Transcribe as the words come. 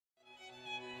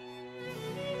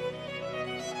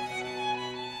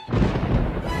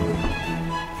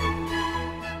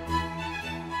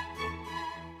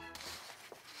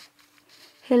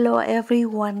Hello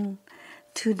everyone.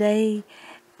 Today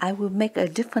I will make a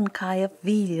different kind of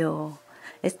video.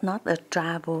 It's not a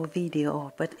travel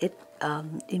video, but it's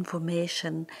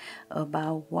information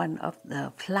about one of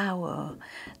the flower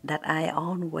that I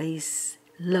always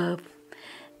love,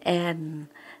 and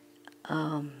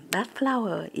that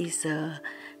flower is a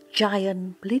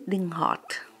giant bleeding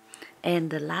heart, and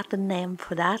the Latin name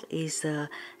for that is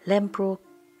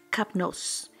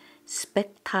Lamprocapnos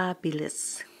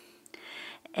spectabilis.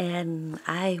 And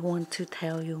I want to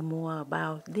tell you more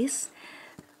about this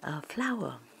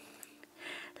flower.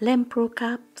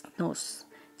 Lamprocapnos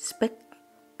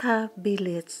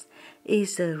spectabilis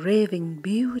is a raving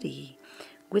beauty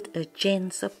with a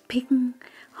genus of pink,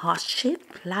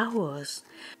 heart-shaped flowers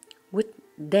which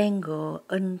dangle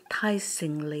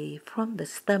enticingly from the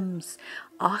stems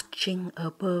arching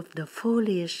above the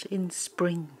foliage in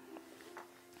spring.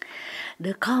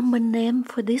 The common name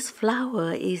for this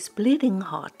flower is bleeding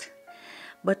heart,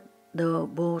 but the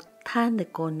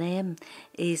botanical name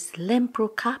is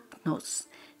Lamprocapnos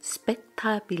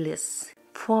spectabilis,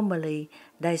 formerly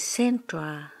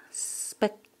Dicentra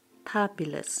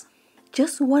spectabilis.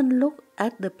 Just one look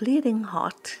at the bleeding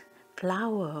heart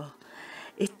flower,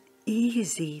 it's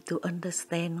easy to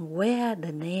understand where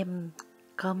the name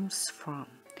comes from.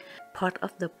 Part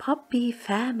of the poppy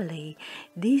family,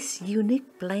 these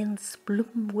unique plants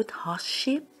bloom with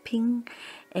heart-shaped pink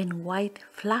and white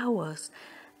flowers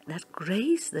that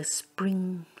grace the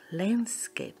spring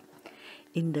landscape.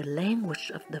 In the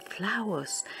language of the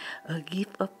flowers, a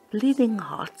gift of bleeding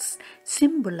hearts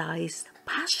symbolizes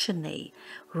passionate,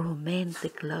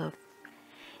 romantic love.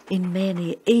 In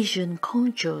many Asian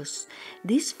cultures,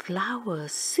 these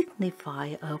flowers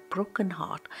signify a broken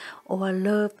heart or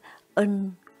love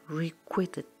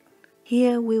unrequited.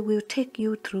 Here we will take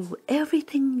you through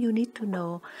everything you need to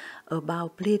know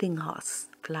about bleeding hearts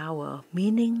flower,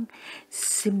 meaning,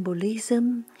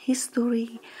 symbolism,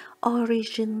 history,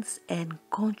 origins, and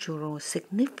cultural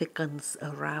significance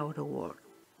around the world.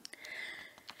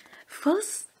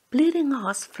 First, bleeding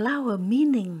hearts flower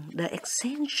meaning, the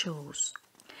essentials.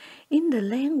 In the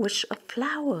language of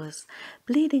flowers,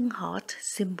 bleeding heart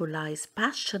symbolizes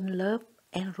passion, love,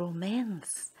 and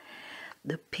romance.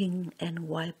 The pink and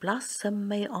white blossom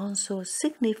may also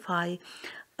signify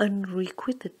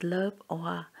unrequited love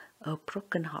or a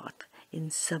broken heart. In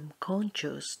some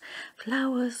cultures,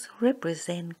 flowers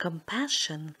represent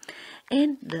compassion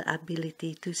and the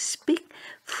ability to speak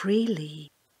freely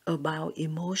about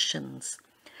emotions.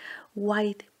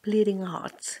 White bleeding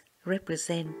hearts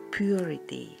represent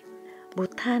purity.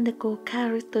 Botanical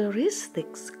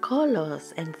characteristics,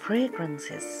 colors, and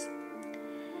fragrances.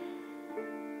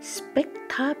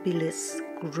 Spectabilis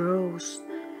grows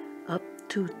up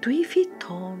to 3 feet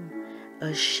tall,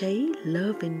 a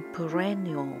shade-loving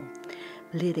perennial.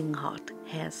 Bleeding heart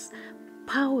has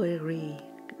powdery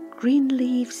green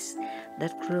leaves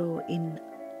that grow in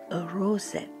a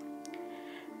rosette.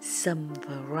 Some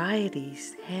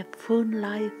varieties have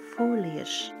fern-like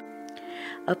foliage,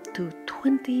 up to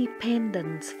 20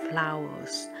 pendant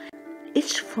flowers,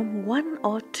 each from 1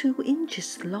 or 2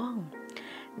 inches long,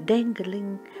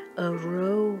 dangling a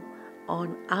row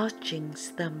on arching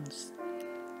stems.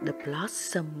 The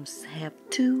blossoms have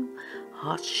 2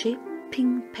 heart-shaped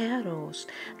pink petals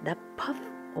that puff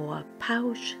or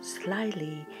pouch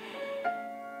slightly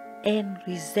and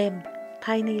resemble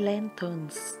tiny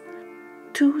lanterns.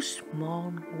 2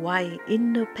 small white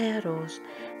inner petals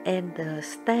and the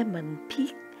stamen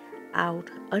peek out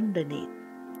underneath.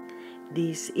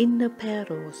 These inner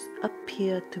petals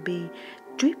appear to be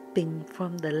dripping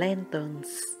from the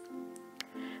lanterns.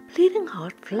 Bleeding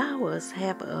heart flowers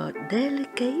have a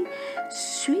delicate,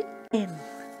 sweet scent.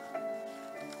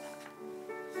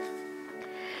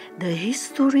 The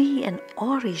history and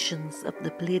origins of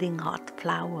the bleeding heart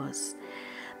flowers.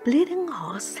 Bleeding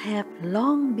hearts have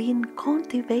long been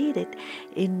cultivated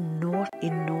in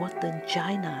northern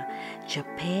China,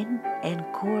 Japan, and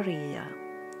Korea.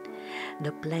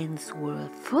 The plants were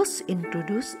first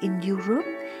introduced in Europe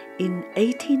in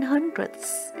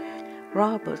 1800s.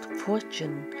 Robert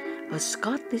Fortune, a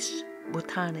Scottish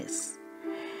botanist.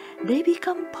 They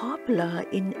became popular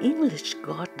in English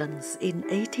gardens in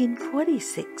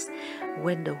 1846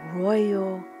 when the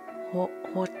Royal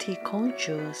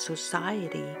Horticultural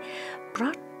Society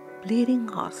brought bleeding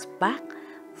hearts back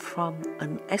from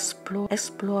an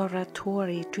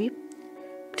exploratory trip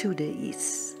to the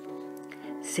east.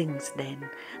 Since then,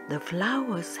 the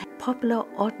flowers have popular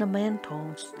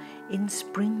ornamentals in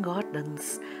spring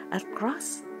gardens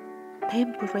across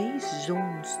temperate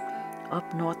zones of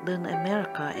Northern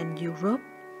America and Europe.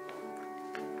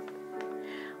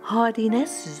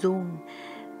 Hardiness zone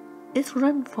It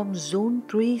runs from zone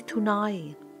 3 to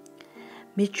 9.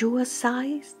 Mature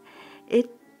size, it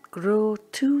grows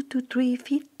 2 to 3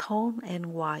 feet tall and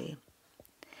wide.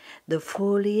 The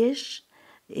foliage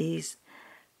is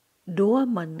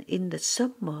dormant in the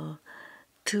summer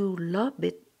to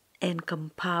lobate and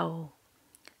compound.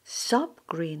 Soft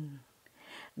green.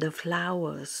 The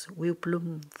flowers will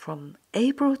bloom from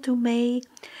April to May,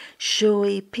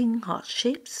 showy pink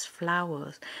heart-shaped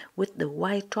flowers with the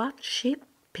white dot-shaped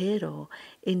petal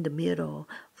in the middle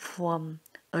form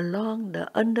along the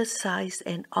underside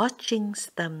and arching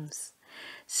stems.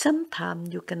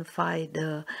 Sometimes you can find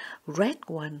the red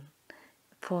one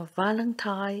for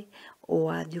Valentine,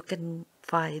 or you can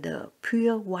find the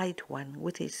pure white one,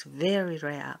 which is very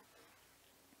rare.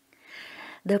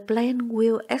 The plant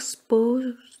will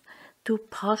expose to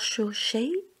partial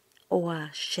shade or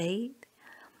shade.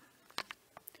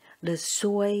 The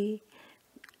soil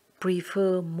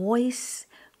prefer moist,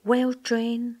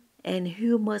 well-drained, and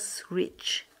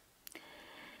humus-rich.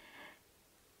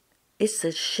 It's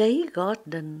a shade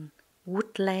garden,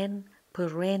 woodland,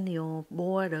 perennial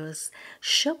borders,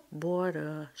 shrub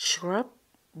borders,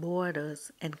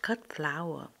 and cut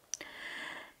flower.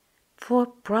 For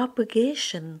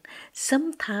propagation,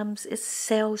 sometimes it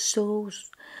cells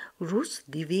shows root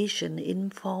division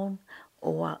in fall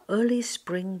or early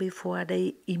spring before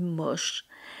they emerge,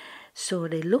 so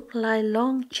they look like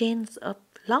long chains of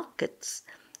lockets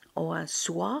or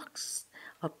swaths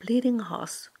of bleeding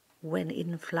hearts when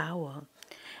in flower.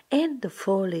 And the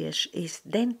foliage is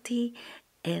dainty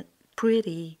and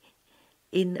pretty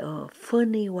in a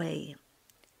funny way.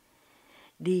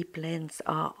 The plants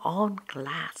are on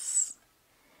glass.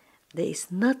 There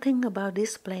is nothing about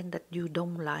this plant that you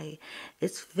don't like.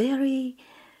 It's very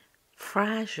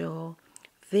fragile,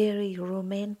 very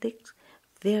romantic,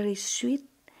 very sweet.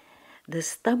 The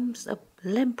stems of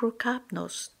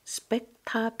Lamprocapnos,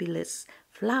 spectabilis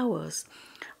flowers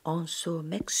also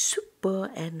make super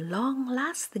and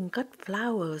long-lasting cut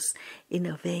flowers in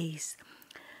a vase.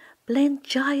 Plant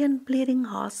giant bleeding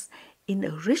hearts in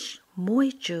a rich,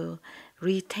 moisture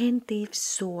retentive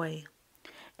soil,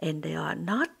 and they are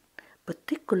not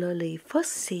particularly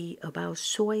fussy about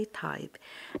soil type,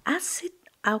 acid,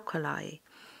 alkali,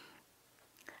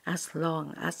 as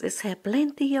long as it has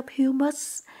plenty of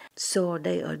humus, so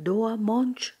they adore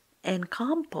mulch and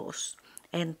compost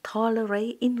and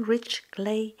tolerate enriched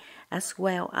clay as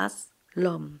well as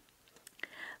loam.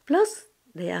 Plus,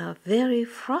 they are very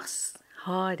frost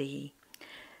hardy.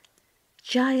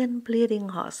 Giant bleeding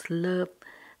hearts love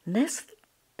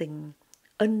nesting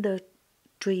under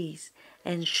trees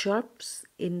and shrubs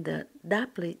in the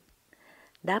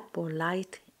dapple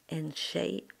light and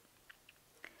shade.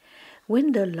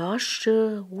 When the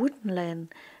larger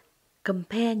woodland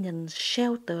companions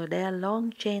shelter their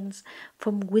long chains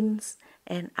from winds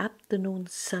and afternoon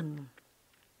sun.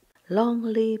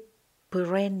 Long-leaved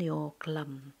perennial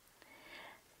clump.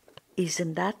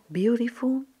 Isn't that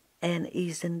beautiful? And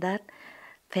isn't that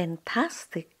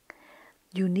fantastic?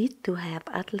 You need to have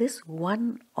at least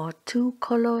 1 or 2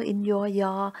 colors in your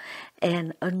yard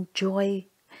and enjoy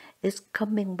its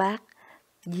coming back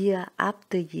year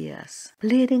after years.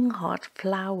 Bleeding heart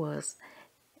flowers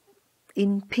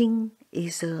in pink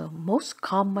is the most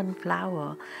common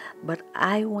flower, but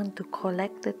I want to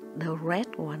collect the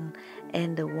red one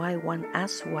and the white one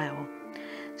as well.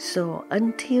 So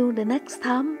until the next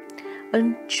time,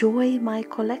 enjoy my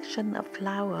collection of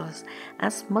flowers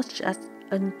as much as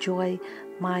enjoy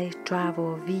my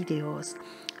travel videos.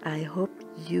 I hope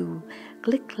you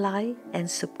click like and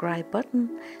subscribe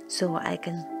button so I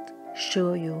can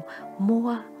show you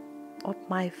more of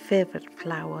my favorite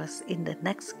flowers in the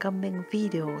next coming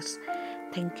videos.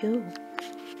 Thank you.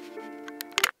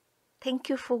 Thank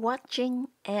you for watching,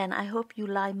 and I hope you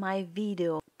like my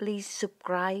video. Please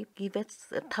subscribe, give it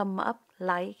a thumb up,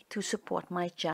 like to support my channel.